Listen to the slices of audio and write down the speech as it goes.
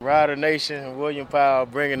Rider Nation, William Powell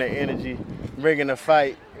bringing the energy, bringing the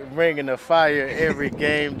fight, bringing the fire every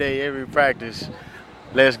game day, every practice.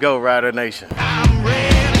 Let's go, Rider Nation. I'm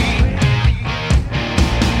ready.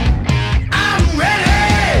 I'm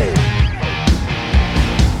ready.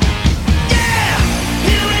 Yeah,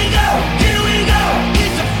 here we go.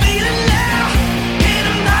 It's a feeling now. Get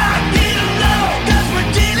 'em high, get 'em low, 'cause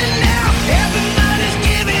we're dealing now. Everybody's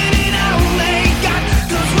giving it all they got,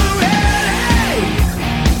 'cause we're ready.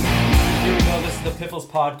 Here we go. This is the Piffles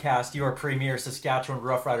podcast, your premier Saskatchewan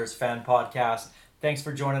Roughriders fan podcast. Thanks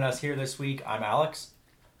for joining us here this week. I'm Alex.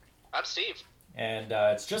 I'm Steve. And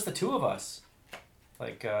it's just the two of us.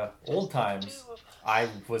 Like old times. I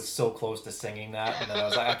was so close to singing that, and then I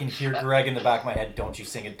was like, I can hear Greg in the back of my head, don't you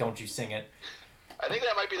sing it, don't you sing it. I think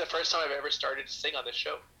that might be the first time I've ever started to sing on this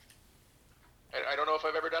show. I don't know if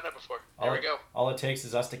I've ever done it before. There we go. All it takes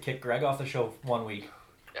is us to kick Greg off the show 1 week.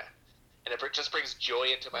 Yeah. And it just brings joy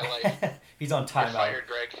into my life. He's on timeout. You're fired,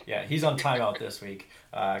 Greg. Yeah, he's on timeout this week.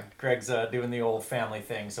 Greg's doing the old family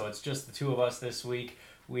thing, so it's just the two of us this week.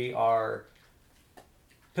 We are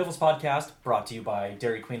Piffles Podcast, brought to you by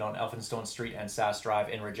Dairy Queen on Elphinstone Street and Sass Drive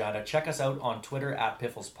in Regina. Check us out on Twitter at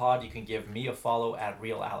PifflesPod. You can give me a follow at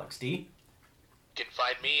RealAlexD. You can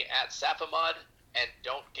find me at Saphamod, and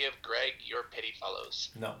don't give Greg your pity follows.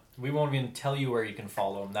 No, we won't even tell you where you can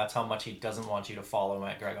follow him. That's how much he doesn't want you to follow him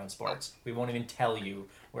at Greg on Sports. We won't even tell you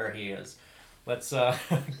where he is. Let's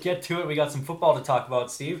get to it. We got some football to talk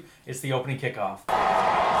about, Steve. It's the opening kickoff.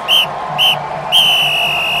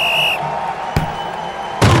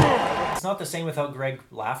 It's not the same without Greg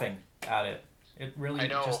laughing at it. It really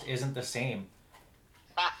just isn't the same.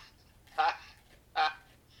 I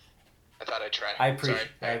thought I'd try. I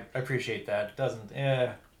appreciate that. Doesn't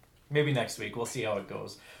maybe next week we'll see how it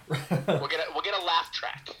goes. We'll get a laugh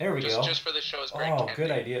track. There we go. Just for the show's Greg. Oh,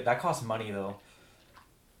 good idea. That costs money though.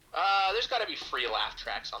 There's got to be free laugh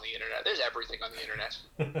tracks on the internet. There's everything on the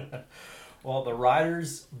internet. Well, the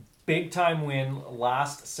Riders' big-time win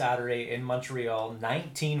last Saturday in Montreal,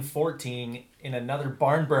 19-14 in another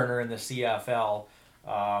barn burner in the CFL.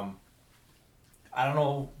 I don't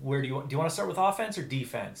know, do you want to start with offense or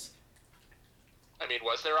defense? I mean,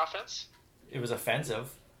 was there offense? It was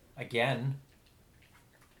offensive, again.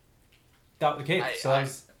 That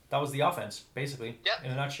was the offense, basically,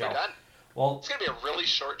 in a nutshell. We're done. Well, it's going to be a really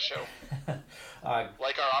short show,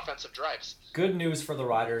 like our offensive drives. Good news for the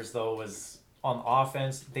Riders, though, was on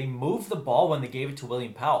offense, they moved the ball when they gave it to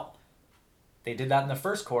William Powell. They did that in the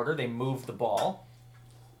first quarter. They moved the ball.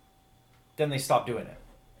 Then they stopped doing it.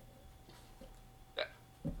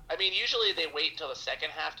 I mean, usually they wait until the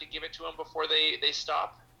second half to give it to him before they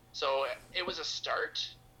stop. So it was a start.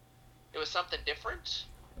 It was something different.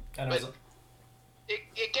 And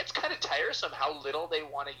it gets kind of tiresome how little they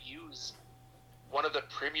want to use one of the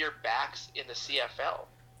premier backs in the CFL.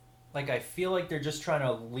 Like, I feel like they're just trying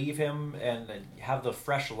to leave him and have the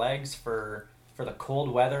fresh legs for the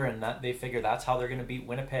cold weather, and that they figure that's how they're going to beat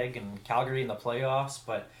Winnipeg and Calgary in the playoffs.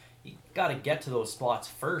 But you got to get to those spots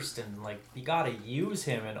first, and like you got to use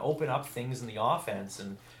him and open up things in the offense.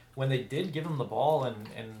 And when they did give him the ball and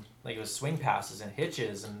like it was swing passes and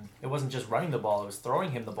hitches, and it wasn't just running the ball, it was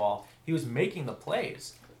throwing him the ball. He was making the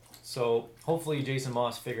plays. So hopefully Jason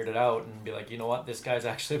Moss figured it out and be like, you know what, this guy's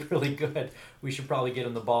actually really good. We should probably get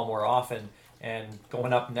him the ball more often. And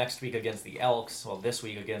going up next week against the Elks, this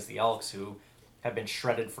week against the Elks, who have been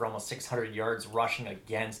shredded for almost 600 yards rushing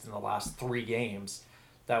against in the last 3 games,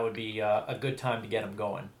 that would be a good time to get him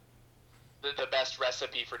going. The best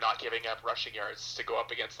recipe for not giving up rushing yards is to go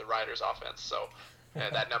up against the Riders' offense. So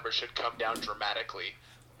that number should come down dramatically.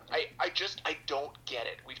 I don't get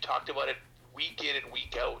it. We've talked about it week in and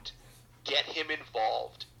week out. Get him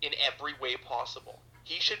involved in every way possible.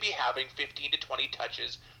 He should be having 15 to 20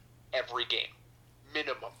 touches every game,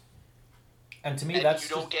 minimum. And to me, you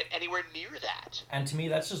don't get anywhere near that. And to me,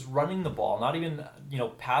 that's just running the ball, not even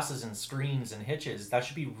passes and screens and hitches. That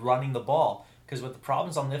should be running the ball. Because with the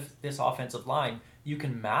problems on this offensive line, you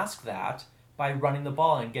can mask that by running the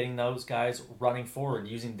ball and getting those guys running forward,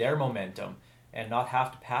 using their momentum, and not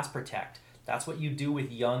have to pass protect. That's what you do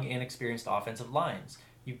with young, inexperienced offensive lines.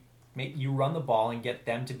 You run the ball and get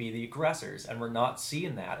them to be the aggressors, and we're not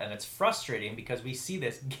seeing that. And it's frustrating because we see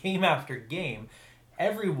this game after game.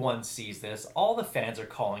 Everyone sees this. All the fans are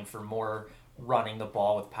calling for more running the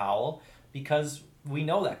ball with Powell because we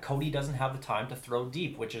know that Cody doesn't have the time to throw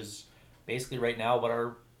deep, which is basically right now what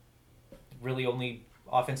our really only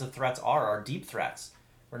offensive threats are, our deep threats.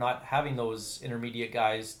 We're not having those intermediate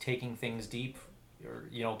guys taking things deep or,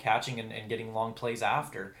 catching and getting long plays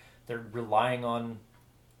after. They're relying on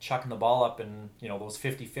chucking the ball up and, those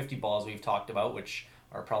 50-50 balls we've talked about, which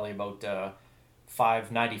are probably about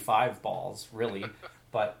 5.95 balls, really.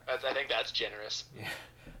 But I think that's generous. yeah,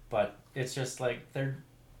 but it's just like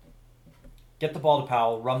get the ball to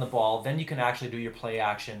Powell, run the ball, then you can actually do your play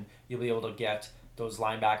action. You'll be able to get those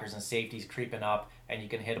linebackers and safeties creeping up, and you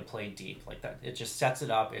can hit a play deep like that. It just sets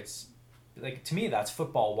it up. It's like, to me, that's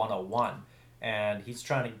football 101, and he's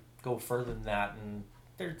trying to go further than that, and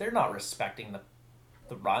they're not respecting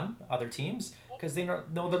the run, other teams, because they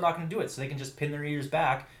know they're not going to do it, so they can just pin their ears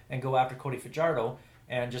back and go after Cody Fajardo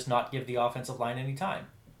and just not give the offensive line any time.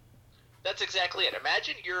 That's exactly it.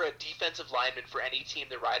 Imagine you're a defensive lineman for any team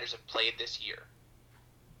the Riders have played this year.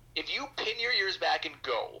 If you pin your ears back and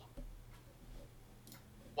go,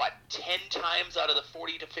 10 times out of the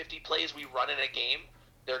 40 to 50 plays we run in a game,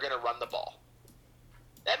 they're going to run the ball.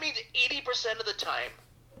 That means 80% of the time,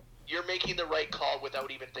 you're making the right call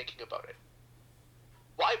without even thinking about it.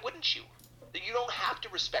 Why wouldn't you? You don't have to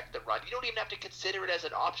respect the run. You don't even have to consider it as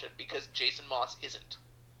an option because Jason Moss isn't.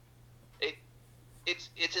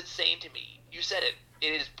 It's insane to me. You said it.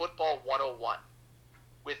 It is football 101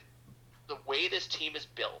 with the way this team is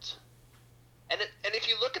built. And if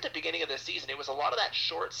you look at the beginning of the season, it was a lot of that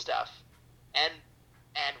short stuff and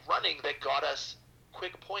running that got us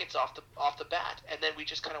quick points off the bat, and then we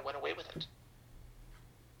just kind of went away with it.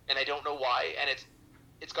 And I don't know why, and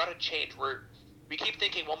it's got to change. We keep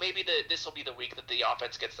thinking, well, maybe this will be the week that the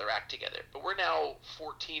offense gets their act together. But we're now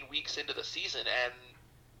 14 weeks into the season, and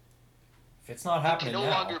if it's not happening it can no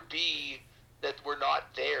now, longer be that we're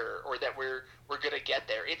not there or that we're going to get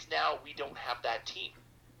there. It's now we don't have that team.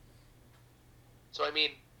 So, I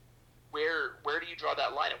mean, where do you draw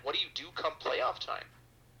that line, and what do you do come playoff time?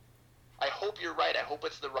 I hope you're right. I hope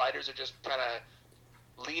it's the Riders are just kind of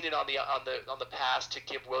leaning on the pass to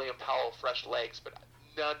give William Powell fresh legs, but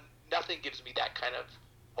nothing gives me that kind of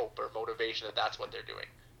hope or motivation that that's what they're doing.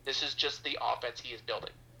 This is just the offense he is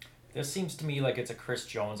building. This seems to me like it's a Chris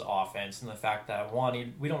Jones offense, and the fact that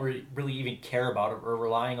we don't really even care about it. We're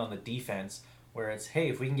relying on the defense, where it's, hey,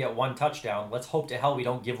 if we can get one touchdown, let's hope to hell we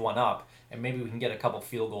don't give one up, and maybe we can get a couple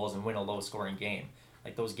field goals and win a low-scoring game.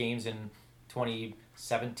 Like those games in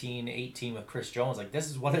 2017-18 with Chris Jones, like this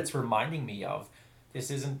is what it's reminding me of. This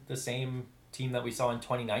isn't the same team that we saw in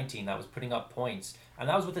 2019 that was putting up points, and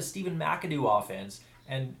that was with the Stephen McAdoo offense.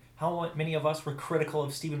 And how many of us were critical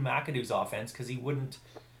of Stephen McAdoo's offense because he wouldn't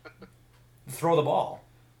throw the ball?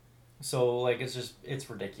 So like it's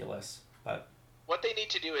ridiculous. But what they need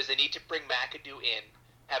to do is they need to bring McAdoo in,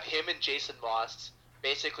 have him and Jason Moss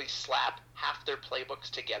basically slap half their playbooks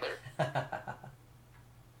together,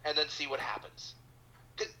 and then see what happens.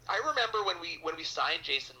 'Cause I remember when we signed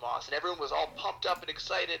Jason Moss and everyone was all pumped up and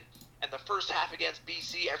excited, and the first half against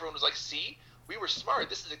BC, everyone was like, see, we were smart.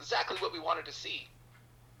 This is exactly what we wanted to see.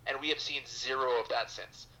 And we have seen zero of that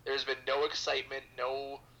since. There's been no excitement,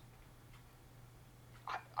 no...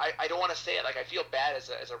 I don't want to say it. Like, I feel bad as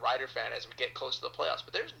a Rider fan as we get close to the playoffs,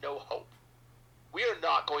 but there's no hope. We are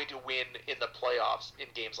not going to win in the playoffs in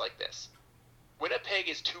games like this. Winnipeg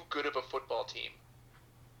is too good of a football team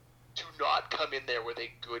to not come in there with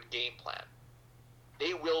a good game plan.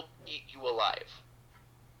 They will eat you alive.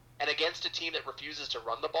 And against a team that refuses to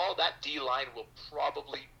run the ball, that D-line will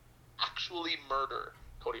probably actually murder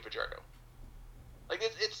Cody Fajardo. Like,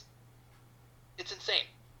 it's insane.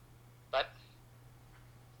 But,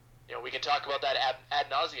 you know, we can talk about that ad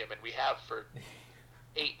nauseum, and we have for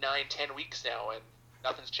 8, 9, 10 weeks now, and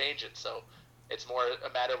nothing's changing. So it's more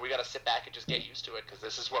a matter of we got to sit back and just get used to it, because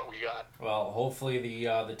this is what we got. Well, hopefully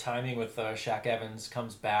the timing with Shaq Evans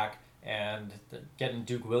comes back, and getting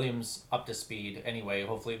Duke Williams up to speed anyway.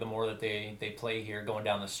 Hopefully the more that they play here going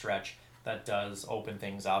down the stretch, that does open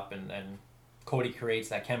things up, and Cody creates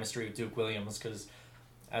that chemistry with Duke Williams, because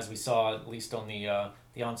as we saw, at least on the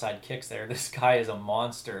onside kicks there, this guy is a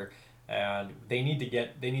monster, and they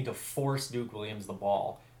need to force Duke Williams the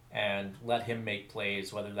ball and let him make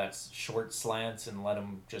plays, whether that's short slants and let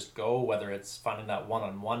him just go, whether it's finding that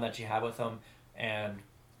one-on-one that you have with him and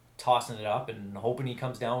tossing it up and hoping he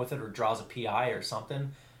comes down with it or draws a PI or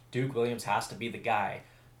something. Duke Williams has to be the guy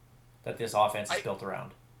that this offense is built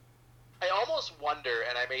around. I almost wonder,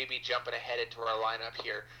 and I may be jumping ahead into our lineup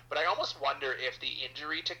here, but I almost wonder if the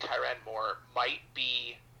injury to Kyran Moore might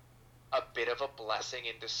be a bit of a blessing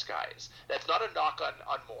in disguise. That's not a knock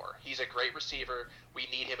on Moore. He's a great receiver. We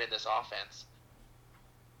need him in this offense.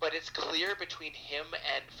 But it's clear between him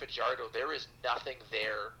and Fajardo, there is nothing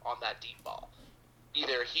there on that deep ball.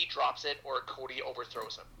 Either he drops it or Cody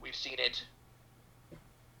overthrows him. We've seen it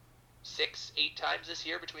 6, 8 times this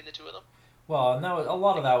year between the two of them. Well, and a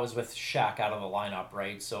lot of that was with Shaq out of the lineup,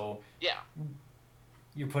 right? So yeah,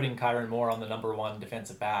 you're putting Kyran Moore on the number one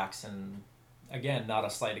defensive backs, and again, not a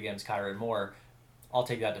slight against Kyron Moore, I'll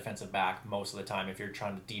take that defensive back most of the time if you're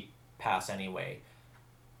trying to deep pass anyway.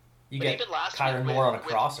 You But get even last Kyron week Moore on a with-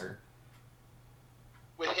 crosser.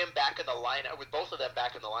 With him back in the lineup, with both of them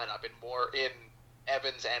back in the lineup, in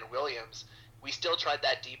Evans and Williams, we still tried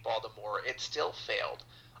that deep ball to Moore. It still failed.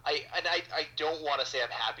 I don't want to say I'm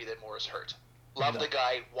happy that Moore is hurt. Love No. the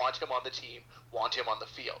guy, want him on the team, want him on the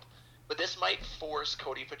field. But this might force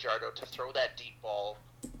Cody Fajardo to throw that deep ball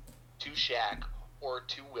to Shaq or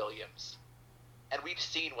to Williams. And we've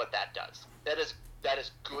seen what that does. That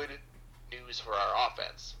is good news for our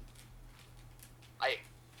offense. I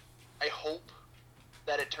hope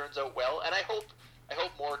that it turns out well, and I hope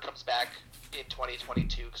Moore comes back in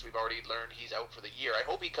 2022 because we've already learned he's out for the year. I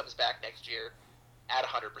hope he comes back next year at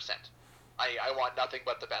 100%. I want nothing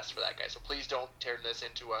but the best for that guy. So please don't turn this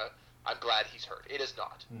into a I'm glad he's hurt. It is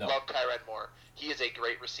not. No. Love Kyron Moore. He is a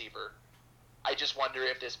great receiver. I just wonder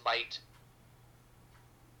if this might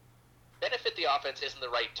benefit the offense isn't the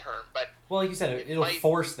right term, but Well, like you said, it'll might-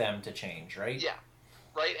 force them to change, right? yeah,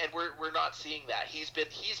 right. And we're not seeing that. He's been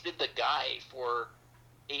the guy for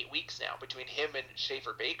 8 weeks now between him and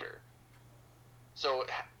Schaefer Baker. So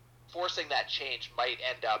forcing that change might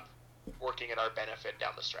end up working in our benefit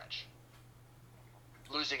down the stretch.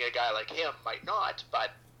 Losing a guy like him might not,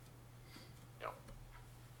 but you know,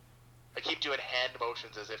 I keep doing hand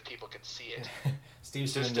motions as if people can see it.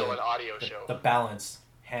 Steve's This doing is still an audio the, show. the balance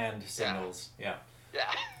hand signals. Yeah.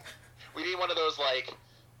 Yeah, we need one of those like,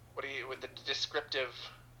 with the descriptive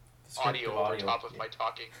Descriptive audio over top of my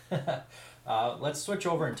talking. Let's switch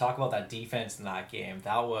over and talk about that defense in that game.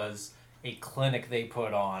 That was a clinic they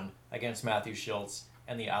put on against Matthew Schultz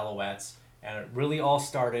and the Alouettes. And it really all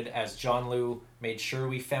started as John Liu made sure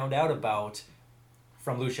we found out about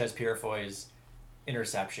from Luchez Purifoy's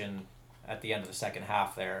interception at the end of the second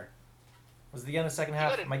half there. Was it the end of the second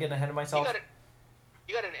half? Am I getting ahead of myself?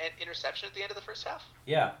 You got an interception at the end of the first half?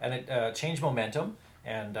 Yeah, and it changed momentum.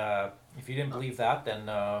 And if you didn't believe that, then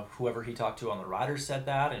whoever he talked to on the Riders said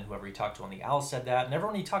that, and whoever he talked to on the Owls said that, and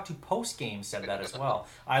everyone he talked to post game said that as well.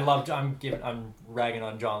 I'm ragging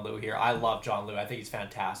on John Liu here. I love John Liu. I think he's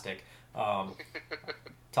fantastic.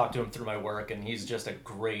 Talked to him through my work, and he's just a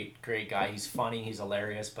great guy. He's funny, he's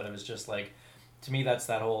hilarious, but it was just like, to me, that's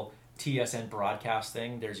that whole TSN broadcast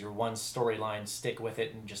thing. There's your one storyline, stick with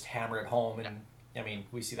it, and just hammer it home. And I mean,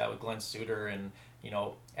 we see that with Glenn Suter and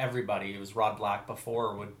everybody. It was Rod Black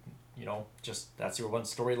before would, just that's your one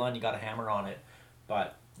storyline. You got to hammer on it.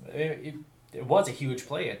 But it was a huge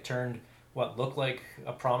play. It turned what looked like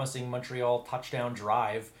a promising Montreal touchdown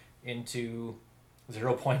drive into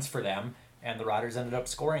 0 points for them, and the Riders ended up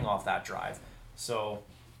scoring off that drive. So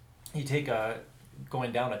you take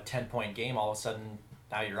going down a 10-point game, all of a sudden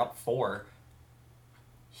now you're up 4.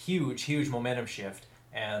 Huge momentum shift,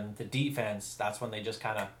 and the defense, that's when they just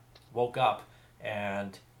kind of woke up,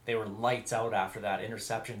 and they were lights out after that.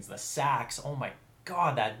 Interceptions, the sacks, oh my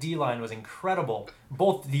God, that D-line was incredible.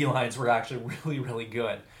 Both D-lines were actually really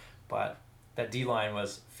good, but that D-line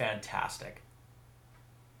was fantastic.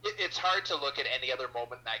 It's hard to look at any other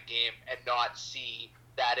moment in that game and not see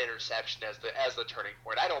that interception as the turning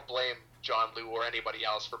point. I don't blame John Liu or anybody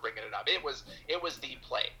else for bringing it up. It was the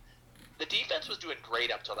play. The defense was doing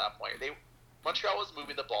great up till that point. Montreal was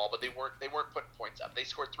moving the ball, but they weren't putting points up. They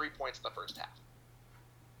scored 3 points in the first half.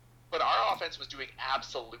 But our offense was doing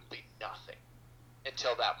absolutely nothing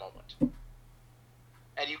until that moment.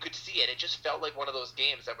 And you could see it. It just felt like one of those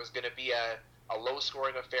games that was going to be a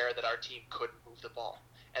low-scoring affair that our team couldn't move the ball.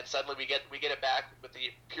 And suddenly we get it back with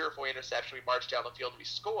the Purifoy interception. We march down the field, we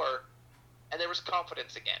score, and there was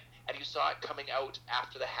confidence again. And you saw it coming out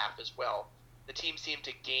after the half as well. The team seemed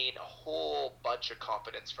to gain a whole bunch of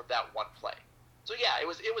confidence from that one play. So yeah, it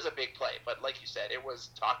was a big play, but like you said, it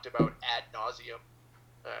was talked about ad nauseum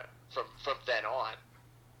from then on.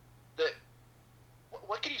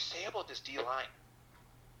 What can you say about this D line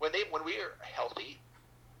when we are healthy?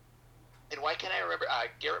 And why can't I remember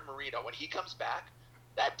Garrett Marino when he comes back?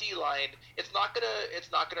 That D line, it's not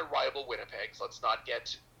gonna rival Winnipeg's. Let's not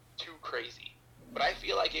get too crazy, but I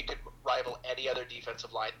feel like it could rival any other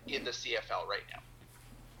defensive line in the CFL right now.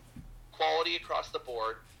 Quality across the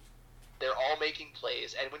board. They're all making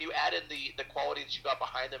plays, and when you add in the quality that you got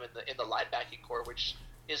behind them in the linebacking core, which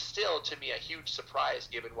is still to me a huge surprise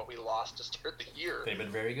given what we lost to start the year. They've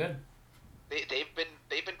been very good. They've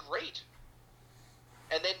been great.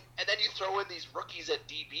 And then you throw in these rookies at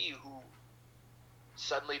DB who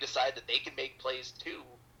suddenly decide that they can make plays too.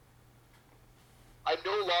 I'm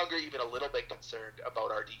no longer even a little bit concerned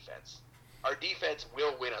about our defense. Our defense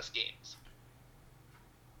will win us games.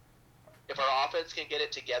 If our offense can get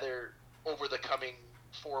it together over the coming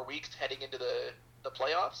 4 weeks heading into the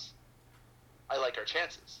playoffs, I like our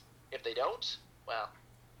chances. If they don't, well.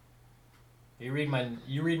 You read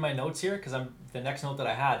my notes here, because the next note that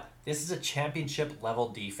I had. This is a championship level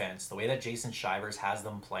defense. The way that Jason Shivers has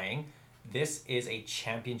them playing, this is a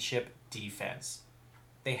championship defense.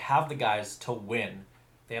 They have the guys to win.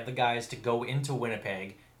 They have the guys to go into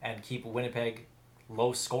Winnipeg and keep Winnipeg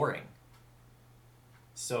low scoring.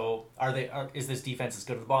 So is this defense as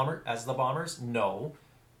good as the Bombers? No,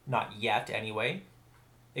 not yet anyway.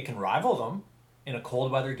 It can rival them in a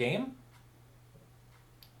cold weather game.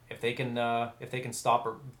 If they can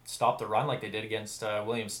stop the run like they did against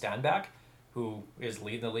William Stanback, who is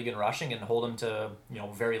leading the league in rushing, and hold him to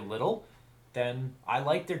very little, then I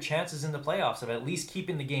like their chances in the playoffs of at least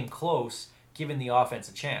keeping the game close, giving the offense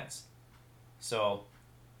a chance. So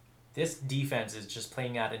this defense is just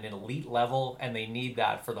playing at an elite level, and they need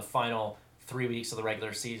that for the final 3 weeks of the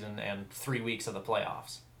regular season and 3 weeks of the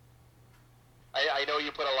playoffs. I know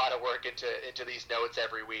you put a lot of work into these notes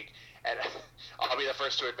every week, and I'll be the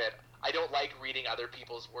first to admit, I don't like reading other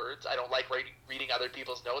people's words. I don't like reading other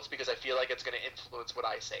people's notes because I feel like it's going to influence what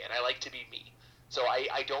I say, and I like to be me. So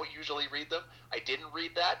I don't usually read them. I didn't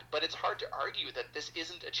read that, but it's hard to argue that this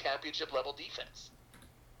isn't a championship level defense.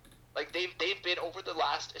 Like they've been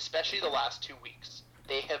especially the last 2 weeks,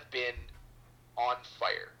 they have been on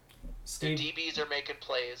fire. Steve, the DBs are making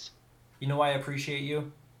plays. You know why I appreciate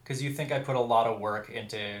you? Because you think I put a lot of work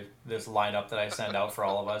into this lineup that I send out for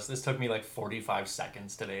all of us. This took me like 45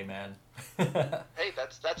 seconds today, man. Hey,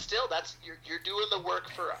 that's you're doing the work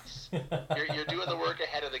for us. You're doing the work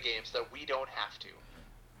ahead of the game so that we don't have to.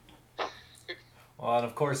 Well, and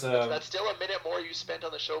of course, that's still a minute more you spent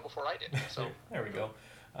on the show before I did. So there we go.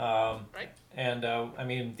 Right. And I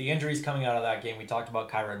mean, the injuries coming out of that game, we talked about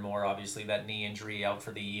Kyron Moore, obviously that knee injury out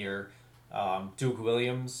for the year. Duke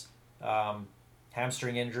Williams,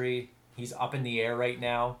 hamstring injury. He's up in the air right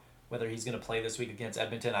now. Whether he's going to play this week against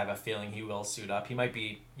Edmonton, I have a feeling he will suit up. He might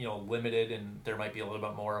be, limited, and there might be a little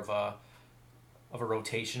bit more of a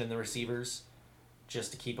rotation in the receivers,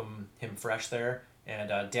 just to keep him fresh there.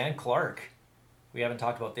 And Dan Clark, we haven't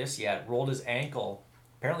talked about this yet, rolled his ankle.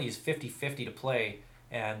 Apparently he's 50-50 to play,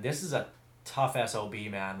 and this is a tough SOB,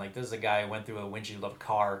 man. Like, this is a guy who went through a windshield of a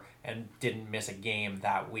car and didn't miss a game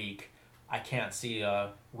that week. I can't see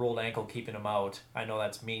a rolled ankle keeping him out. I know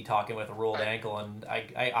that's me talking with a rolled ankle, and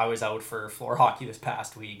I was out for floor hockey this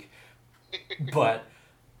past week. But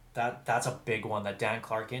that's a big one. That Dan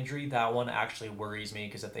Clark injury, that one actually worries me,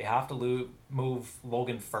 because if they have to move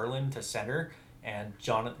Logan Ferlin to center and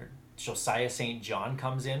Josiah St. John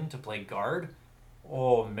comes in to play guard,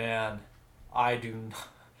 oh man, I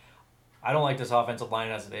don't like this offensive line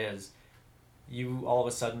as it is. You all of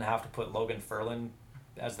a sudden have to put Logan Ferlin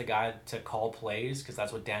as the guy to call plays, because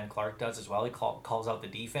that's what Dan Clark does as well. He calls out the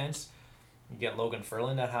defense. You get Logan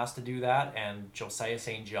Ferlin that has to do that, and Josiah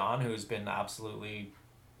St. John, who's been absolutely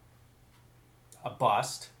a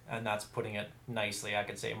bust, and that's putting it nicely. I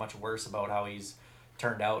could say much worse about how he's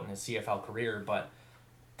turned out in his CFL career, but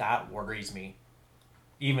that worries me.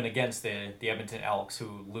 Even against the Edmonton Elks,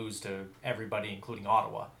 who lose to everybody, including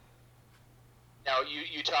Ottawa. Now,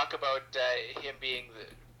 you talk about him being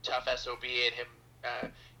the tough SOB and him.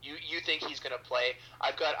 You think he's going to play?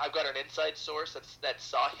 I've got an inside source that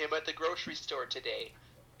saw him at the grocery store today.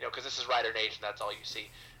 Because this is Rider Nation, that's all you see.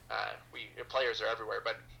 Players are everywhere,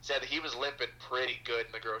 but he said that he was limping pretty good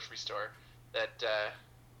in the grocery store. That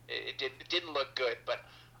it didn't look good, but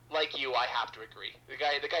like you, I have to agree.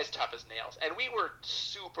 The guy's tough as nails, and we were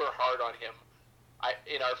super hard on him.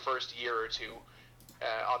 In our first year or two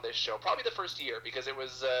on this show, probably the first year, because it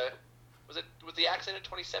was the accident in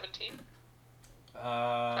 2017.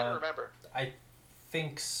 I don't remember. I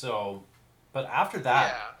think so, but after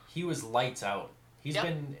that, he was lights out. He's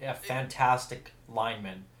been a fantastic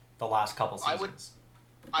lineman the last couple seasons.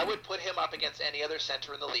 I would put him up against any other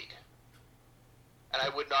center in the league, and I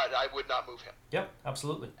would not move him. Yep,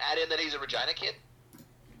 absolutely. Add in that he's a Regina kid.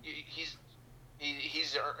 He's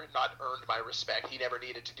not earned my respect. He never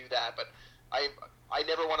needed to do that, but I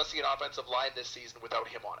never want to see an offensive line this season without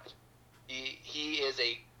him on it. He is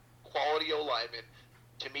a quality O-lineman,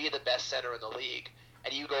 to me the best center in the league,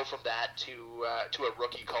 and you go from that to a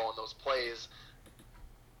rookie calling those plays.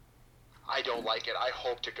 I don't like it. I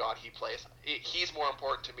hope to God he plays. He's more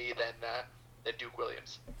important to me than Duke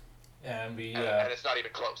Williams. And and it's not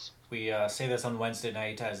even close. We say this on Wednesday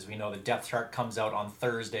night, as we know the depth chart comes out on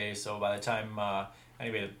Thursday, so by the time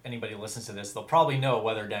anybody listens to this, they'll probably know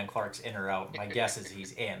whether Dan Clark's in or out. My guess is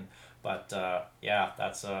he's in. But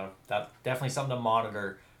that's definitely something to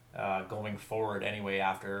monitor going forward anyway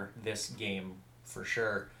after this game for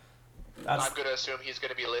sure. I'm going to assume he's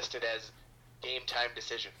going to be listed as game time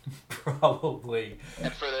decision. Probably.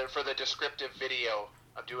 And for the descriptive video,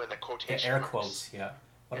 I'm doing the quotation Air marks. quotes, yeah.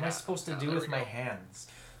 What am I supposed to do there with we my go. hands?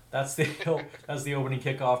 That's the opening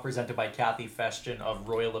kickoff presented by Kathy Feshton of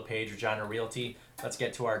Royal LePage Regina Realty. Let's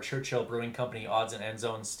get to our Churchill Brewing Company odds and end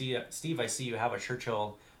zones. Steve, I see you have a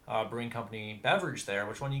Churchill Brewing Company beverage there.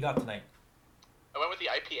 Which one you got tonight? I went with the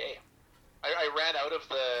IPA. I ran out of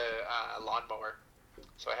the lawnmower,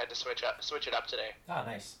 so I had to switch it up today. Ah,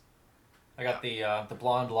 nice. I got the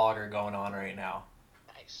blonde lager going on right now.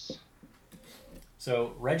 Nice.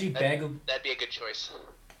 So Reggie That'd be a good choice.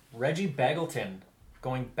 Reggie Begelton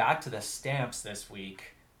going back to the Stamps this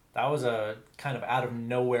week. That was a kind of out of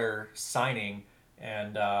nowhere signing,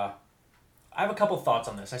 and I have a couple thoughts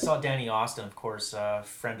on this. I saw Danny Austin, of course,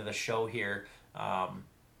 friend of the show here,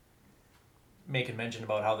 making mention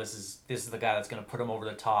about how this is the guy that's going to put him over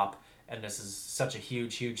the top, and this is such a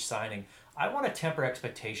huge signing. I want to temper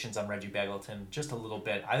expectations on Reggie Begelton just a little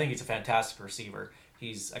bit. I think he's a fantastic receiver.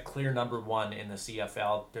 He's a clear number one in the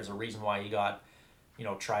CFL. There's a reason why he got,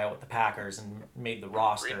 try out with the Packers and made the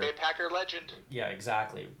roster. Green Bay Packer legend. Yeah,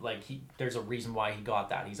 exactly. There's a reason why he got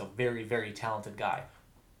that. He's a very, very talented guy.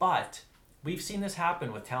 But we've seen this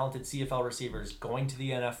happen with talented CFL receivers going to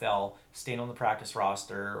the NFL, staying on the practice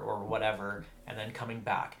roster or whatever, and then coming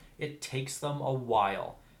back. It takes them a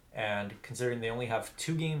while. And considering they only have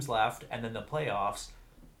 2 games left and then the playoffs,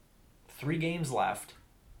 3 games left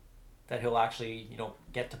that he'll actually,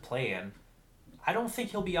 get to play in, I don't think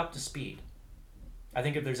he'll be up to speed. I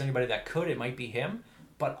think if there's anybody that could, it might be him.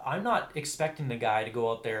 But I'm not expecting the guy to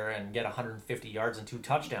go out there and get 150 yards and 2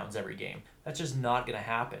 touchdowns every game. That's just not going to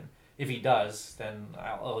happen. If he does, then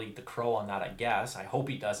I'll eat the crow on that, I guess. I hope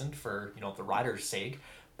he doesn't for, the Riders' sake.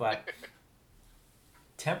 But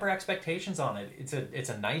temper expectations on it. It's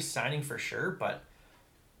a nice signing for sure, but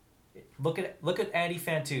look at Andy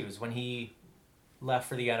Fantuz when he left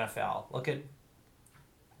for the NFL. Look at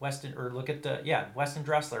Weston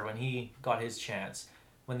Dressler when he got his chance.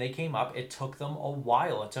 When they came up, it took them a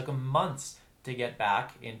while. It took them months to get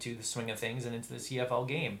back into the swing of things and into the CFL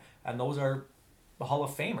game. And those are Hall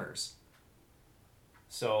of Famers.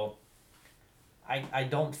 So I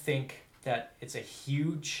don't think that it's a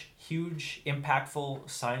huge impactful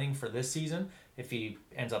signing for this season. If he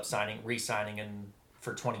ends up re-signing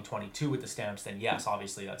for 2022 with the Stamps, then yes,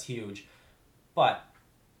 obviously that's huge. But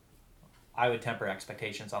I would temper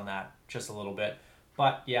expectations on that just a little bit.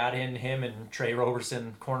 But you add in him and Trey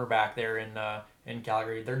Roberson, cornerback there in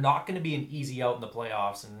Calgary. They're not going to be an easy out in the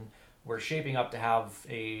playoffs, and we're shaping up to have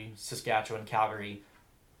a Saskatchewan-Calgary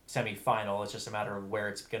semi-final. It's just a matter of where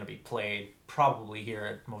it's going to be played, probably here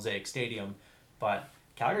at Mosaic Stadium. But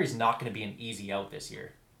Calgary's not going to be an easy out this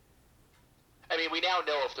year. I mean, we now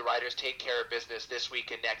know if the Riders take care of business this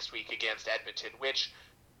week and next week against Edmonton, which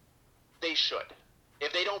they should.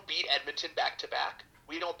 If they don't beat Edmonton back-to-back,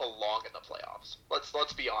 we don't belong in the playoffs.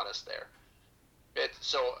 Let's be honest there.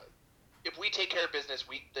 So if we take care of business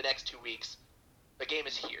the next 2 weeks, the game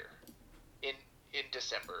is here in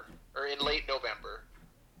December or in late November.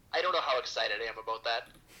 I don't know how excited I am about that.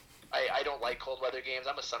 I don't like cold weather games.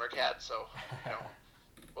 I'm a summer cat, so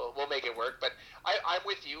we'll make it work. But I'm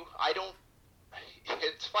with you.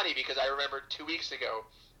 It's funny because I remember 2 weeks ago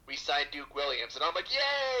we signed Duke Williams, and I'm like,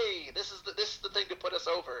 yay! This is the thing to put us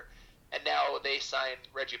over. And now they signed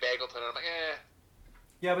Reggie Begelton, and I'm like, eh.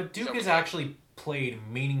 Yeah, but Duke has actually played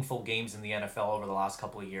meaningful games in the NFL over the last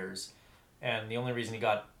couple of years. And the only reason he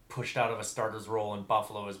got pushed out of a starter's role in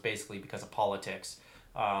Buffalo is basically because of politics.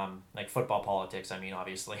 Like football politics,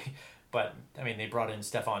 obviously. But, they brought in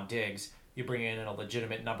Stephon Diggs. You bring in a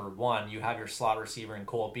legitimate number 1. You have your slot receiver in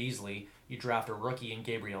Cole Beasley. You draft a rookie in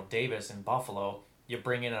Gabriel Davis in Buffalo. You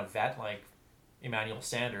bring in a vet like Emmanuel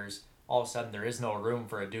Sanders. All of a sudden, there is no room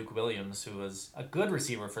for a Duke Williams, who was a good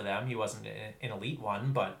receiver for them. He wasn't an elite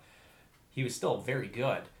one, but he was still very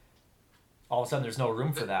good. All of a sudden, there's no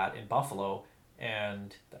room for that in Buffalo,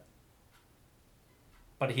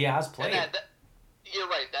 but he has played. You're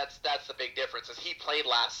right. That's the big difference. Is he played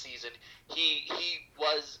last season? He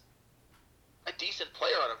was a decent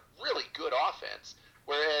player on a really good offense,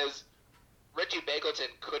 whereas Reggie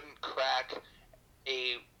Begelton couldn't crack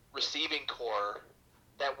a receiving core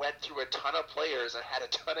that went through a ton of players and had a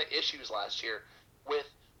ton of issues last year with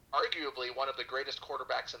arguably one of the greatest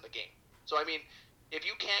quarterbacks in the game. So, if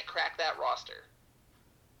you can't crack that roster,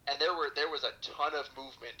 and there was a ton of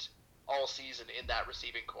movement all season in that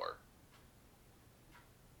receiving core,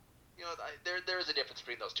 there's a difference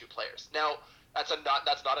between those two players. Now, that's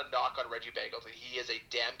not a knock on Reggie Begelton. He is a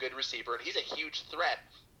damn good receiver, and he's a huge threat.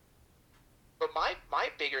 But my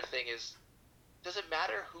bigger thing is, does it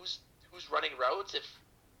matter who's who's running routes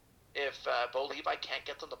if Bo Levi can't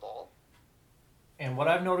get them the ball. And what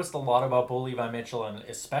I've noticed a lot about Bo Levi Mitchell, and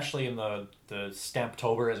especially in the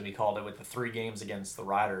Stamptober, as we called it, with the 3 games against the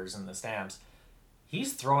Riders and the Stamps,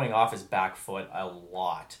 he's throwing off his back foot a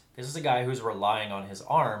lot. This is a guy who's relying on his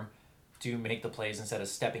arm to make the plays instead of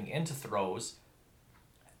stepping into throws,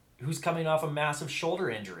 who's coming off a massive shoulder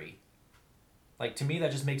injury. Like, to me,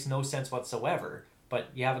 that just makes no sense whatsoever. But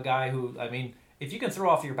you have a guy who, I mean, if you can throw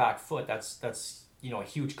off your back foot, that's a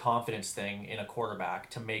huge confidence thing in a quarterback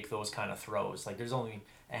to make those kind of throws. Like, there's only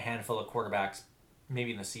a handful of quarterbacks,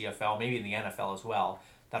 maybe in the CFL, maybe in the NFL as well,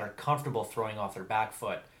 that are comfortable throwing off their back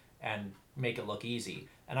foot and make it look easy.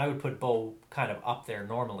 And I would put Bo kind of up there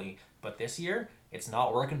normally, but this year, it's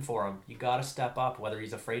not working for him. You got to step up, whether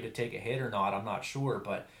he's afraid to take a hit or not, I'm not sure,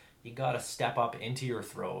 but you got to step up into your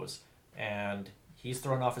throws. And he's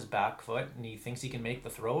throwing off his back foot, and he thinks he can make the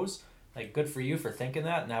throws. Like, good for you for thinking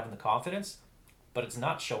that and having the confidence, but it's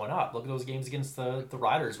not showing up. Look at those games against the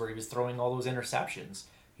Riders where he was throwing all those interceptions.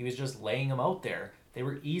 He was just laying them out there. They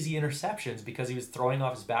were easy interceptions because he was throwing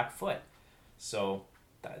off his back foot. So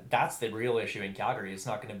that's the real issue in Calgary. It's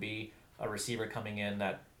not going to be a receiver coming in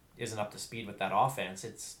that isn't up to speed with that offense.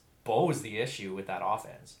 It's Bo's the issue with that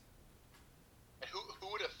offense. And who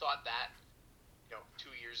would have thought that, 2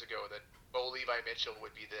 years ago, that Bo Levi Mitchell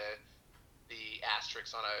would be the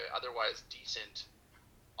asterisk on a otherwise decent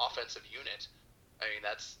offensive unit. I mean,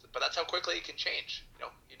 that's how quickly it can change.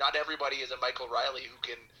 Not everybody is a Michael Riley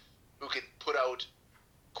who can put out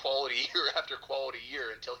quality year after quality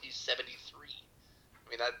year until he's 73. I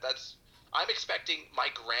mean, I'm expecting my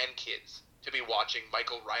grandkids to be watching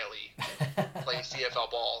Michael Riley play CFL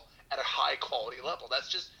ball at a high quality level. That's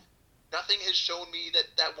just, nothing has shown me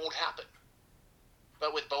that won't happen.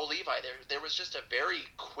 But with Bo Levi, there was just a very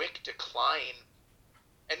quick decline.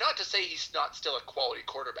 And not to say he's not still a quality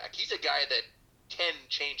quarterback. He's a guy that can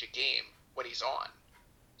change a game when he's on.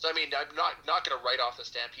 So, I mean, I'm not going to write off the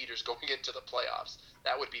Stampeders going into the playoffs.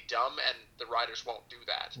 That would be dumb, and the Riders won't do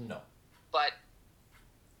that. No. But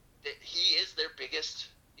he is their biggest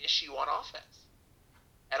issue on offense.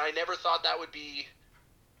 And I never thought that would be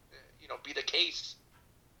the case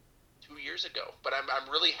 2 years ago. But I'm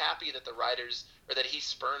really happy that the Riders, or that he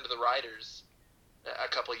spurned the Riders a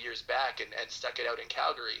couple of years back and stuck it out in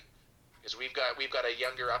Calgary, because we've got a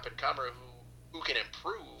younger up and comer who can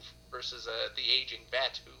improve versus the aging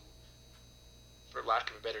vet who, for lack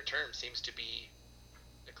of a better term, seems to be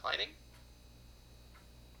declining.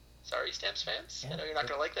 Sorry, Stamps fans. Yeah. I know you're not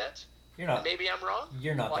going to like that. You're not. And maybe I'm wrong.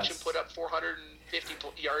 You're not. Watch him put up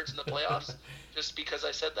 450 yards in the playoffs just because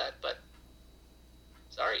I said that, but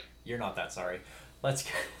sorry. You're not that sorry. Let's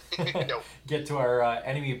No. get to our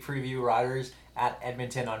enemy preview. Riders at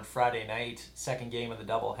Edmonton on Friday night. Second game of the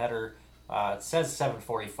doubleheader. It says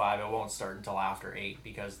 7:45. It won't start until after 8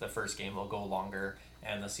 because the first game will go longer,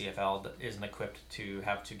 and the CFL isn't equipped to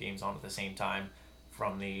have 2 games on at the same time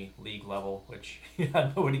from the league level, which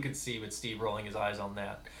nobody could see but Steve rolling his eyes on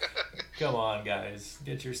that. Come on, guys.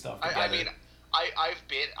 Get your stuff together. I mean,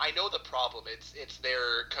 I know the problem. It's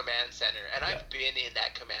their command center, and I've been in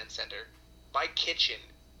that command center. My kitchen,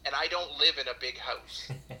 and I don't live in a big house.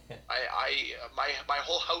 My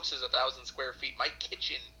whole house is 1,000 square feet. My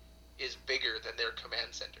kitchen is bigger than their command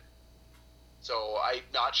center. So I'm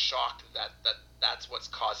not shocked that's what's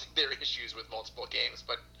causing their issues with multiple games.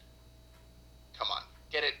 But come on,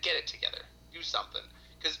 get it together. Do something,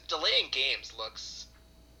 because delaying games looks,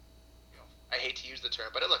 I hate to use the term,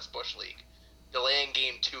 but it looks Bush League. Delaying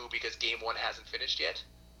game 2 because game 1 hasn't finished yet.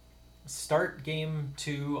 Start game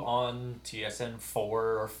 2 on TSN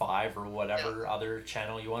 4 or 5 or whatever other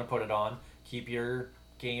channel you want to put it on. Keep your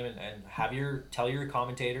game and tell your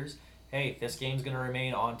commentators, hey, this game's going to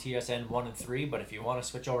remain on TSN 1 and 3, but if you want to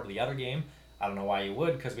switch over to the other game, I don't know why you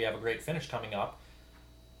would, because we have a great finish coming up.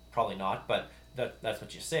 Probably not, but that's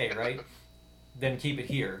what you say, right? Then keep it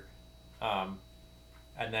here.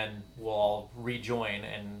 And then we'll all rejoin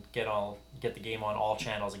and get the game on all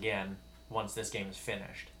channels again once this game is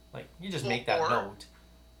finished. Like, you just make that note.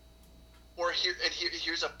 Or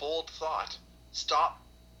here's a bold thought. Stop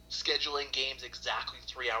scheduling games exactly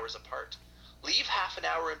 3 hours apart. Leave half an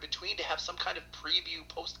hour in between to have some kind of preview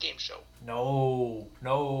post-game show. No,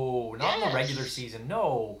 not in the regular season.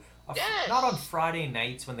 No. Not on Friday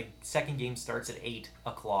nights when the second game starts at 8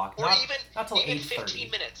 o'clock. Or not till even 8:30.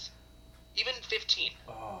 15 minutes. Even 15.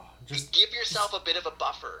 Oh, just give yourself a bit of a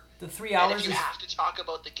buffer. The 3 hours. And if you have to talk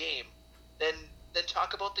about the game, then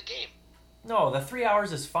talk about the game. No, the 3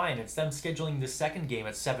 hours is fine. It's them scheduling the second game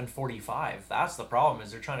at 7:45. That's the problem.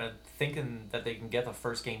 Is they're thinking that they can get the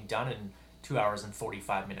first game done in 2 hours and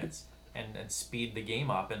 45 minutes. and speed the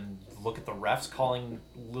game up, and look at the refs calling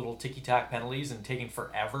little ticky-tack penalties and taking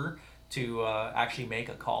forever to actually make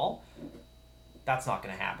a call. That's not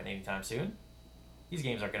going to happen anytime soon. These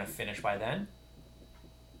games aren't going to finish by then.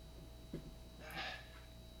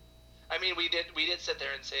 I mean, we did sit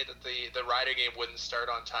there and say that the Rider game wouldn't start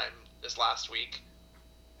on time this last week,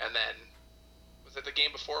 and then was it the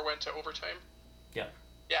game before went to overtime? Yeah.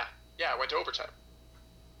 Yeah, it went to overtime.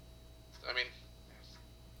 I mean,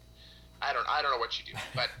 I don't know what you do,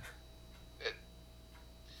 but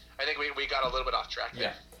I think we got a little bit off track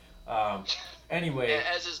there. Yeah. Anyway,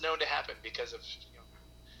 as is known to happen because of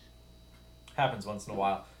happens once in a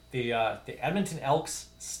while. The Edmonton Elks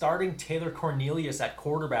starting Taylor Cornelius at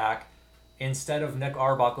quarterback instead of Nick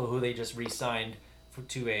Arbuckle, who they just re-signed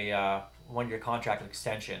to a one-year contract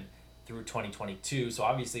extension through 2022. So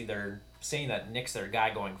obviously they're saying that Nick's their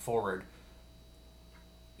guy going forward.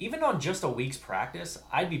 Even on just a week's practice,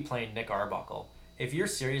 I'd be playing Nick Arbuckle. If you're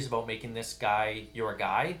serious about making this guy your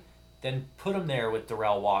guy, then put him there with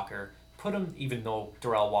Darrell Walker. Put him, even though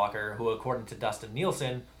Darrell Walker, who according to Dustin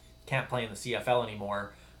Nielsen, can't play in the CFL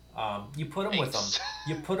anymore, you put him with them.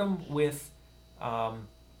 You put him with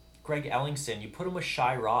Greg Ellingson. You put him with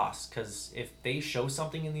Shai Ross, because if they show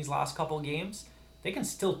something in these last couple of games, they can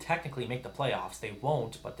still technically make the playoffs. They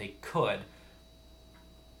won't, but they could.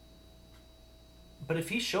 But if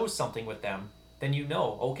he shows something with them, then you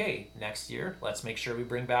know, okay, next year, let's make sure we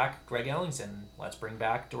bring back Greg Ellingson. Let's bring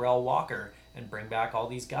back Darrell Walker and bring back all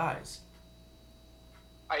these guys.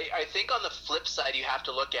 I think on the flip side, you have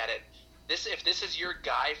to look at it. If this is your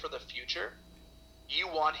guy for the future, you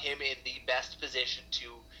want him in the best position to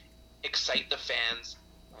excite the fans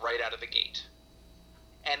right out of the gate.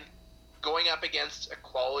 And going up against a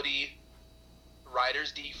quality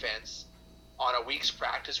Riders defense on a week's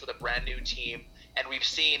practice with a brand new team, and we've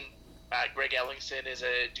seen Greg Ellingson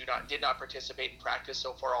did not participate in practice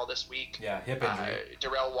so far all this week. Yeah, hip injury.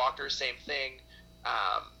 Darrell Walker, same thing.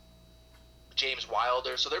 James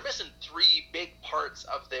Wilder. So they're missing three big parts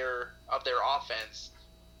of their offense.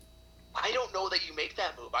 I don't know that you make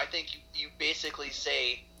that move. I think you basically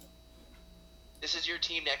say, this is your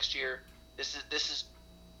team next year. This is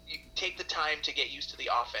you take the time to get used to the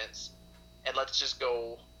offense, and let's just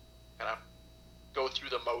go through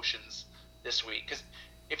the motions this week. Because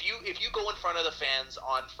if you go in front of the fans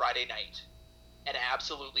on Friday night and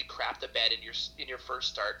absolutely crap the bed in your first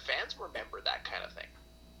start, fans remember that kind of thing.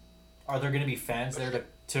 Are there going to be fans there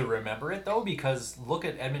to remember it, though? Because look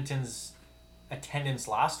at Edmonton's attendance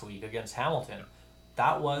last week against Hamilton.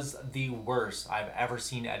 That was the worst I've ever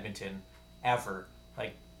seen Edmonton, ever.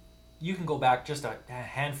 Like, you can go back just a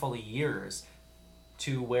handful of years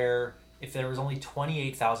to where if there was only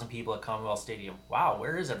 28,000 people at Commonwealth Stadium, wow,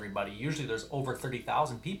 where is everybody? Usually there's over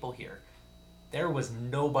 30,000 people here. There was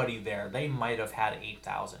nobody there. They might have had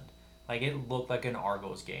 8,000. Like, it looked like an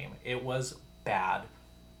Argos game. It was bad.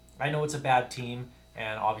 I know it's a bad team,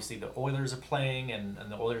 and obviously the Oilers are playing, and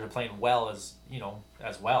the Oilers are playing well as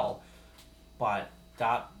well. But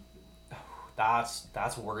that's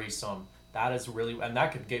worrisome. That is really, and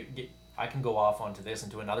that could get I can go off onto this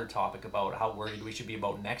into another topic about how worried we should be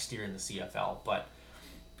about next year in the CFL, but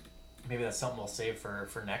maybe that's something we'll save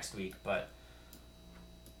for next week. But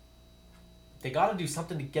they got to do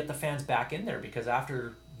something to get the fans back in there, because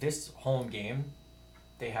after this home game,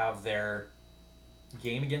 they have their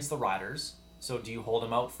game against the Riders. So do you hold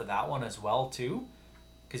them out for that one as well too?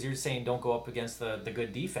 Because you're saying don't go up against the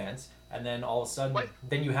good defense, and then all of a sudden,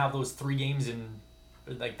 then you have those 3 games in,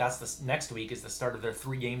 like, that's the next week is the start of their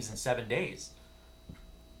 3 games in 7 days.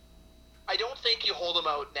 I don't think you hold them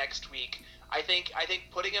out next week. I think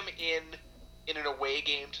putting them in an away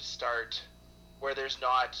game to start, where there's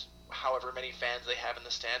not however many fans they have in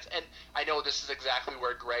the stands, and I know this is exactly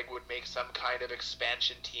where Greg would make some kind of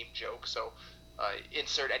expansion team joke, so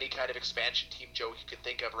insert any kind of expansion team joke you can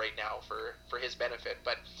think of right now for his benefit.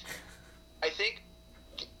 But I think,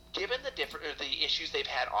 given the issues they've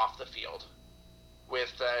had off the field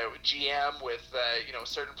with GM, with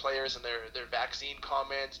certain players and their vaccine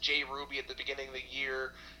comments, Jay Ruby at the beginning of the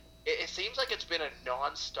year, it seems like it's been a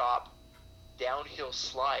non-stop downhill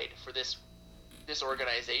slide for this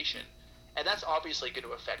organization, and that's obviously going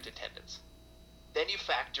to affect attendance. Then you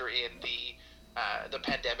factor in the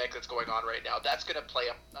pandemic that's going on right now. That's going to play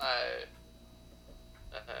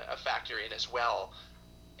a factor in as well.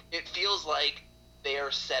 It feels like they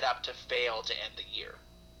are set up to fail to end the year.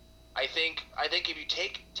 I think if you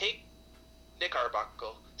take Nick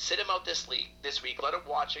Arbuckle, sit him out this week, let him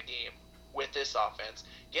watch a game with this offense,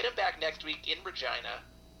 get him back next week in Regina.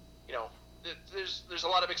 There's a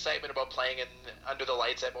lot of excitement about playing under the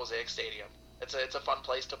lights at Mosaic Stadium. It's a fun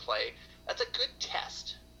place to play. That's a good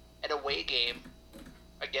test. An away game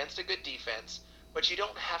against a good defense, but you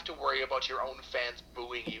don't have to worry about your own fans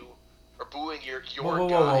booing you or booing your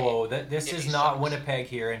guy. Whoa. This if is he not sucks. Winnipeg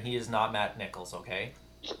here, and he is not Matt Nichols, okay?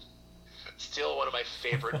 Still one of my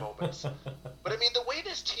favorite moments. But I mean, the way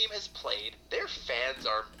this team has played, their fans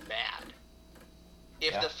are mad.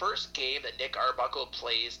 If Yeah. the first game that Nick Arbuckle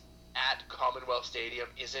plays at Commonwealth Stadium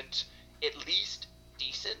isn't at least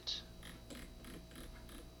decent,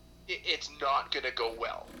 it's not going to go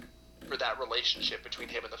well for that relationship between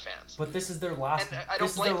him and the fans. But this is their last. And I don't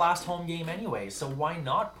This is their blame them. last home game anyway. So why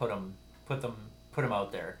not put him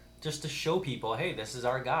out there just to show people, hey, this is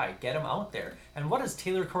our guy. Get him out there. And what has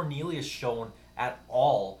Taylor Cornelius shown at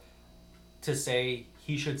all to say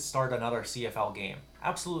he should start another CFL game?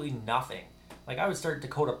 Absolutely nothing. Like, I would start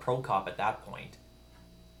Dakota Prokop at that point.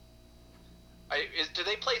 Do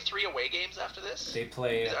they play 3 away games after this? They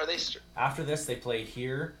play Are they? after this. They play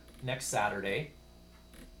here next Saturday,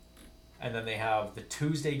 and then they have the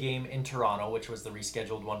Tuesday game in Toronto, which was the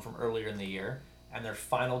rescheduled one from earlier in the year, and their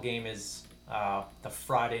final game is the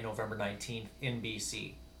Friday, November 19th in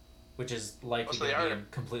BC, which is likely so they going to be are-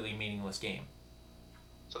 a completely meaningless game.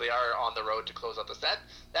 So they are on the road to close out this.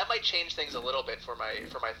 That might change things a little bit for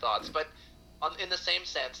my thoughts, but in the same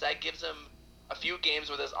sense, that gives him a few games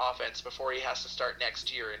with his offense before he has to start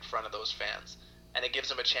next year in front of those fans, and it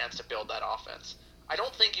gives him a chance to build that offense. I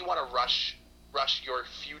don't think you want to rush your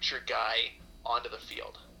future guy onto the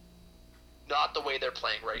field. Not the way they're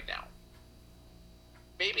playing right now.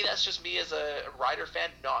 Maybe that's just me as a Rider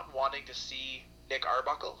fan not wanting to see Nick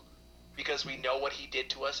Arbuckle because we know what he did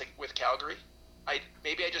to us with Calgary.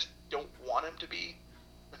 Maybe I just don't want him to be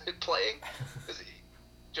playing.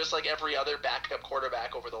 Just like every other backup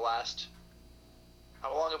quarterback over the last...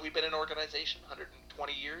 How long have we been in organization?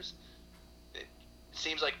 120 years? It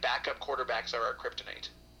seems like backup quarterbacks are our kryptonite.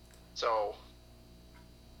 So,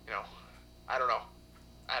 I don't know.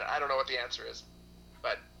 I don't know what the answer is.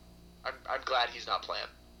 But I'm glad he's not playing.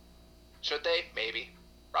 Should they? Maybe.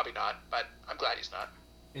 Probably not, but I'm glad he's not.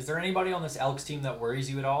 Is there anybody on this Elks team that worries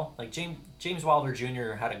you at all? Like, James Wilder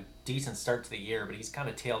Jr. had a decent start to the year, but he's kind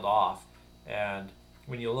of tailed off. And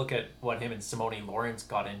when you look at what him and Simone Lawrence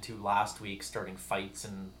got into last week, starting fights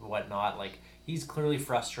and whatnot, like, he's clearly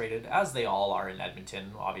frustrated, as they all are in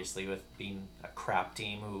Edmonton, obviously, with being a crap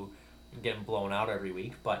team who get blown out every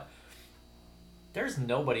week. But there's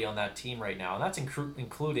nobody on that team right now, and that's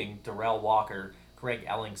including Darrell Walker, Greg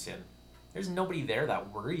Ellingson. There's nobody there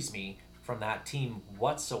that worries me from that team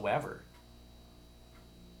whatsoever.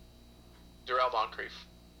 Darrell Moncrief.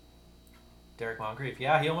 Derek Moncrief,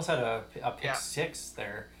 yeah, he almost had a pick Yeah. 6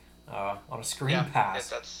 there on a screen pass.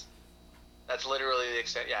 That's literally the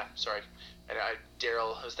extent. Yeah, sorry. And I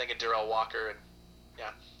was thinking Darrell Walker, and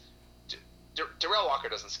yeah, Darrell Walker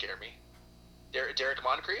doesn't scare me. Derek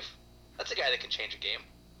Moncrief, that's a guy that can change a game.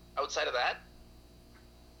 Outside of that,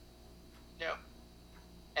 yeah.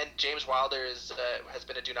 And James Wilder has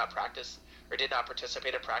been a did not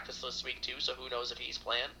participate in practice this week too. So who knows if he's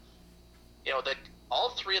playing?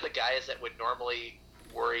 All 3 of the guys that would normally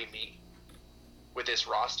worry me with this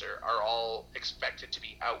roster are all expected to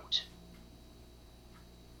be out,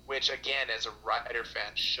 which again, as a Rider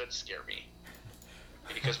fan, should scare me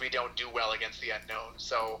because we don't do well against the unknown.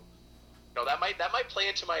 So, that might play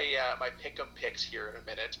into my my pick'em picks here in a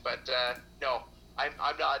minute. But no, I'm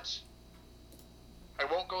not. I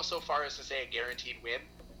won't go so far as to say a guaranteed win.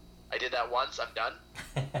 I did that once. I'm done.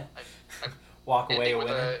 I'm Walk away ending a with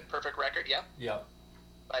winner. a perfect record. Yeah. Yep.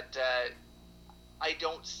 But I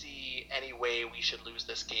don't see any way we should lose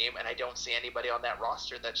this game, and I don't see anybody on that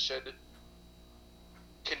roster that should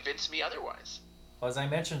convince me otherwise. Well, as I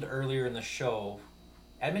mentioned earlier in the show,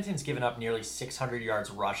 Edmonton's given up nearly 600 yards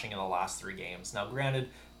rushing in the last 3 games. Now, granted,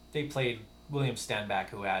 they played William Stenbeck,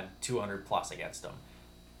 who had 200 plus against them.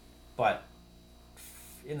 But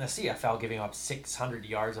in the CFL, giving up 600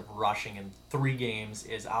 yards of rushing in 3 games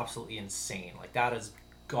is absolutely insane. Like, that is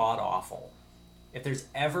god-awful. If there's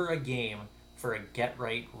ever a game for a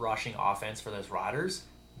get-right rushing offense for those Riders,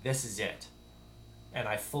 this is it. And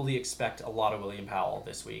I fully expect a lot of William Powell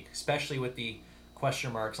this week, especially with the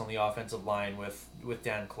question marks on the offensive line with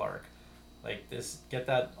Dan Clark. Like, get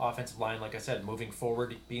that offensive line, like I said, moving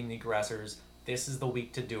forward, being the aggressors. This is the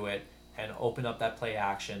week to do it and open up that play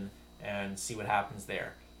action and see what happens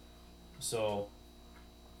there. So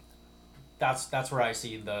that's where I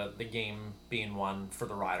see the game being won for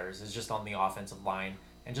the Riders, is just on the offensive line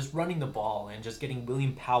and just running the ball and just getting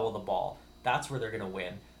William Powell the ball. That's where they're going to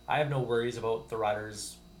win. I have no worries about the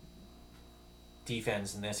Riders'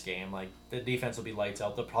 defense in this game. Like, the defense will be lights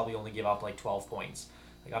out. They'll probably only give up like 12 points.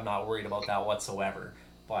 Like, I'm not worried about that whatsoever.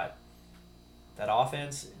 But that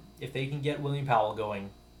offense, if they can get William Powell going,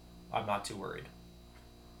 I'm not too worried.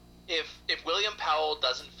 If William Powell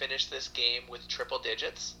doesn't finish this game with triple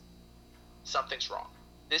digits, something's wrong.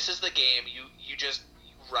 This is the game you just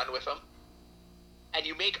run with them, and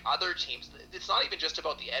you make other teams. It's not even just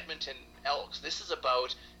about the Edmonton Elks. This is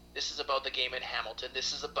about the game in Hamilton.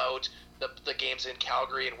 This is about the games in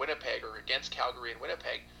Calgary and Winnipeg, or against Calgary and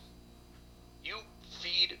Winnipeg. You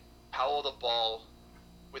feed Powell the ball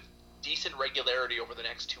with decent regularity over the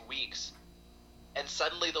next 2 weeks, and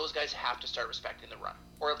suddenly those guys have to start respecting the run,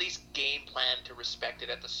 or at least game plan to respect it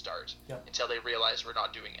at the start. Yep. Until they realize we're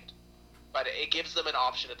not doing it. But it gives them an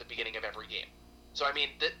option at the beginning of every game. So, I mean,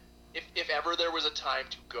 if ever there was a time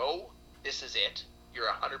to go, this is it. You're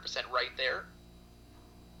 100% right there.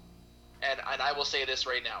 And I will say this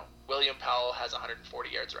right now. William Powell has 140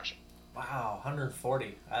 yards rushing. Wow,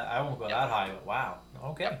 140. I won't go that high, but wow.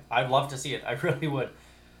 Okay. Yep. I'd love to see it. I really would.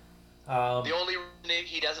 The only reason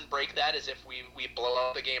he doesn't break that is if we blow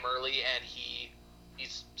out the game early and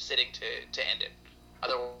he's sitting to end it.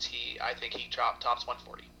 Otherwise, I think he tops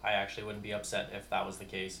 140. I actually wouldn't be upset if that was the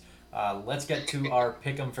case. Let's get to our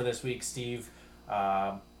pick'em for this week, Steve.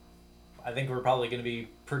 I think we're probably going to be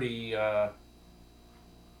pretty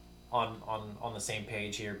on the same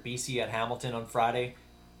page here. BC at Hamilton on Friday.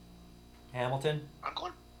 Hamilton? I'm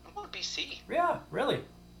going BC. Yeah, really.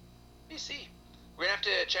 BC. We're gonna have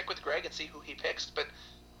to check with Greg and see who he picks, but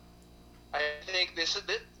I think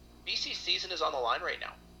BC season is on the line right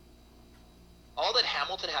now. All that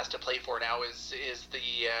Hamilton has to play for now is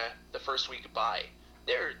the first week bye.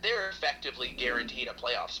 They're effectively guaranteed a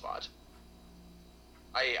playoff spot.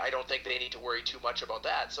 I don't think they need to worry too much about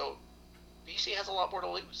that. So BC has a lot more to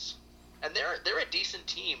lose, and they're a decent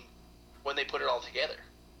team when they put it all together.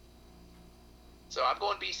 So I'm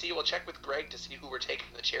going BC. We'll check with Greg to see who we're taking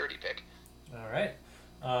the charity pick. All right.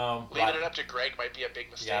 Leaving it up to Greg might be a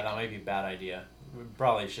big mistake. Yeah, that might be a bad idea. We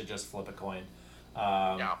probably should just flip a coin.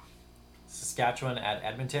 Yeah. Saskatchewan at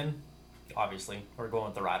Edmonton. Obviously, we're going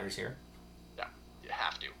with the Riders here. Yeah, you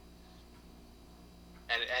have to.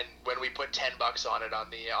 And when we put $10 on it on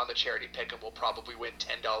the charity pick, we'll probably win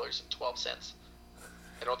 $10.12.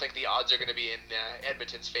 I don't think the odds are going to be in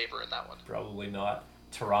Edmonton's favor in that one. Probably not.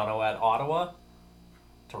 Toronto at Ottawa.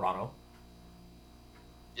 Toronto.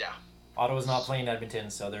 Yeah. Ottawa's not playing Edmonton,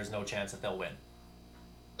 so there's no chance that they'll win.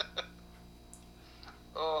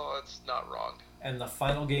 Oh, that's not wrong. And the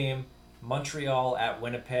final game, Montreal at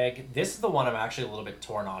Winnipeg. This is the one I'm actually a little bit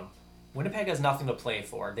torn on. Winnipeg has nothing to play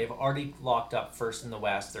for. They've already locked up first in the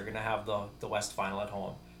West. They're going to have the West final at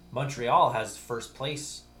home. Montreal has first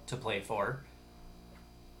place to play for.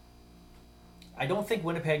 I don't think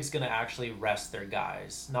Winnipeg's going to actually rest their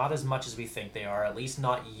guys. Not as much as we think they are, at least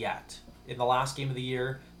not yet. In the last game of the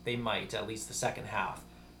year, they might, at least the second half.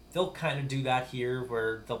 They'll kind of do that here,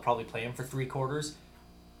 where they'll probably play them for 3 quarters.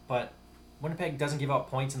 But Winnipeg doesn't give up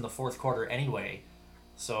points in the fourth quarter anyway.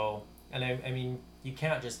 So, and I mean, you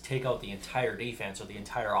can't just take out the entire defense or the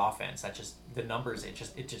entire offense. That just, the numbers, it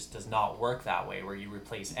just does not work that way, where you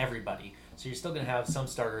replace everybody. So you're still going to have some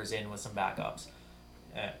starters in with some backups.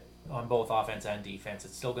 On both offense and defense.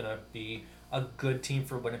 It's still going to be a good team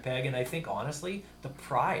for Winnipeg, and I think, honestly, the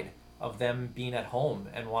pride of them being at home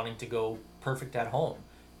and wanting to go perfect at home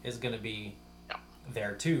is going to be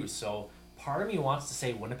there too. So part of me wants to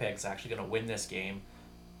say Winnipeg's actually going to win this game,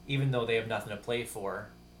 even though they have nothing to play for.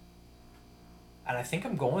 And I think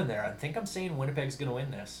I'm going there. I think I'm saying Winnipeg's going to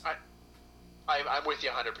win this. I'm with you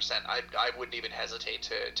 100%. I wouldn't even hesitate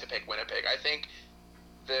to pick Winnipeg. I think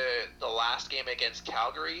the last game against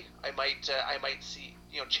Calgary, I might see,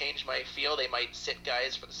 change my feel. They might sit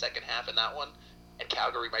guys for the second half in that one, and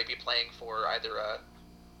Calgary might be playing for either a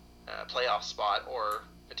playoff spot or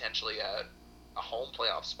potentially a home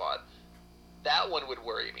playoff spot. That one would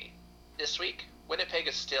worry me. This week, Winnipeg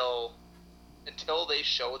is still, until they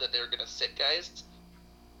show that they're going to sit guys,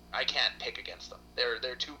 I can't pick against them.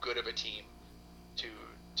 They're too good of a team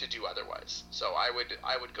to do otherwise. So I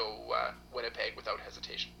would go Winnipeg without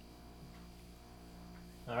hesitation.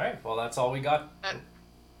 All right. Well, that's all we got. And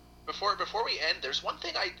before we end, there's one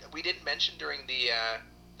thing we didn't mention during the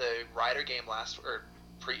Rider game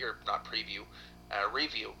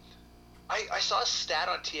review. I saw a stat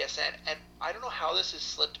on TSN, and I don't know how this has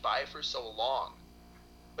slipped by for so long,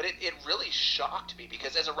 but it really shocked me,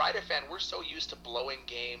 because as a Rider fan, we're so used to blowing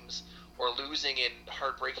games or losing in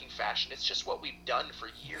heartbreaking fashion. It's just what we've done for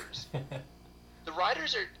years. The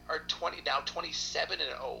Riders are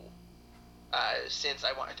 27-0 since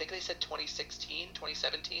I think they said 2016,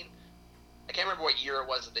 2017. I can't remember what year it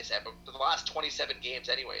was that they said, but the last 27 games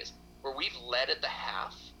anyways. where we've led at the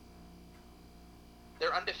half.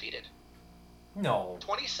 They're undefeated. No.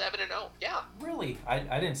 27-0. Yeah. Really? I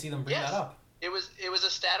didn't see them bring Yes. that up. It was a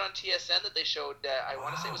stat on TSN that they showed. I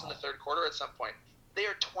want to say it was in the third quarter at some point. They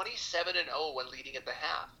are 27-0 when leading at the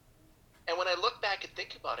half. And when I look back and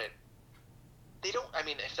think about it, they don't. I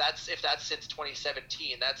mean, if that's since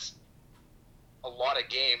 2017, that's a lot of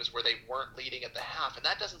games where they weren't leading at the half, and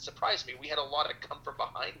that doesn't surprise me. We had a lot of come from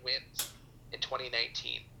behind wins in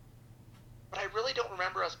 2019, but I really don't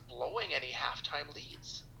remember us blowing any halftime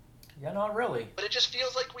leads. Yeah, not really. But it just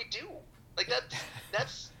feels like we do. Like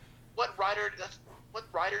that's what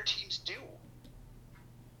Ryder teams do.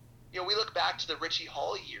 You know, we look back to the Richie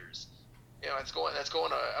Hall years. You know, that's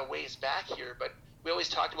going a ways back here, but we always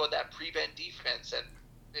talked about that prevent defense and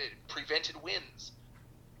it prevented wins.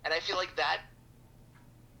 And I feel like that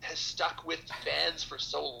has stuck with fans for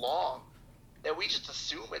so long that we just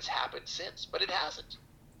assume it's happened since, but it hasn't.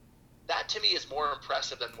 That to me is more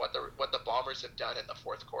impressive than what the Bombers have done in the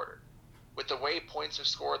fourth quarter. With the way points are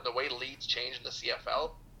scored, the way leads change in the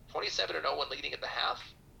CFL, 27-0 when leading at the half.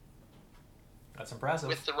 That's impressive.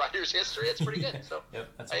 With the Riders' history, it's pretty good. So yep,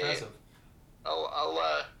 that's impressive.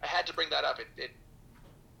 I had to bring that up. It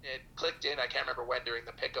clicked in. I can't remember when during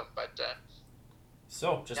the pick'em, but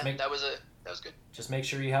so that was good. Just make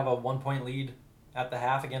sure you have a 1-point lead at the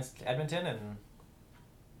half against Edmonton and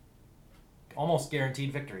almost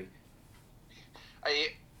guaranteed victory.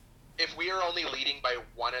 If we are only leading by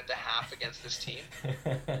 1 at the half against this team,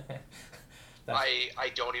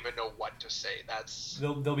 I don't even know what to say.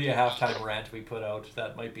 There'll be a halftime rant we put out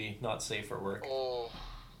that might be not safe for work. Oh,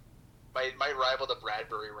 might rival the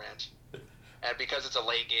Bradbury rant. And because it's a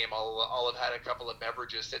late game, I'll have had a couple of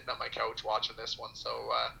beverages sitting on my couch watching this one.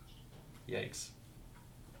 So, yikes!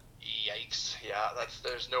 Yeah,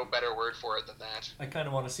 there's no better word for it than that. I kind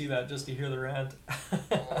of want to see that just to hear the rant.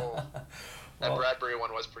 That Bradbury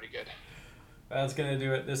one was pretty good. That's going to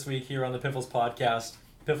do it this week here on the Piffles Podcast.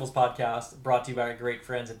 Piffles Podcast brought to you by our great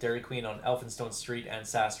friends at Dairy Queen on Elphinstone Street and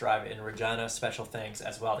Sass Drive in Regina. Special thanks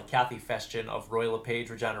as well to Kathy Festian of Royal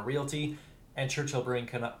LePage Regina Realty and Churchill Brewing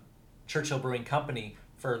Company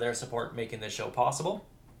for their support making this show possible.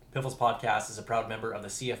 Piffles Podcast is a proud member of the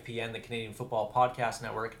CFPN, the Canadian Football Podcast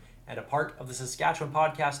Network, and a part of the Saskatchewan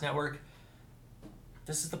Podcast Network.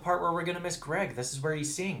 This is the part where we're going to miss Greg. This is where he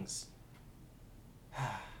sings.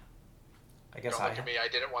 Don't look at me. I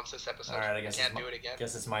did it once this episode. All right, I guess can't do it again.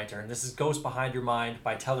 Guess it's my turn. This is Ghost Behind Your Mind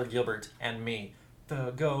by Teller Gilbert and me.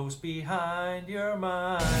 The ghost behind your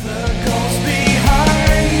mind. The ghost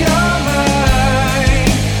behind your mind.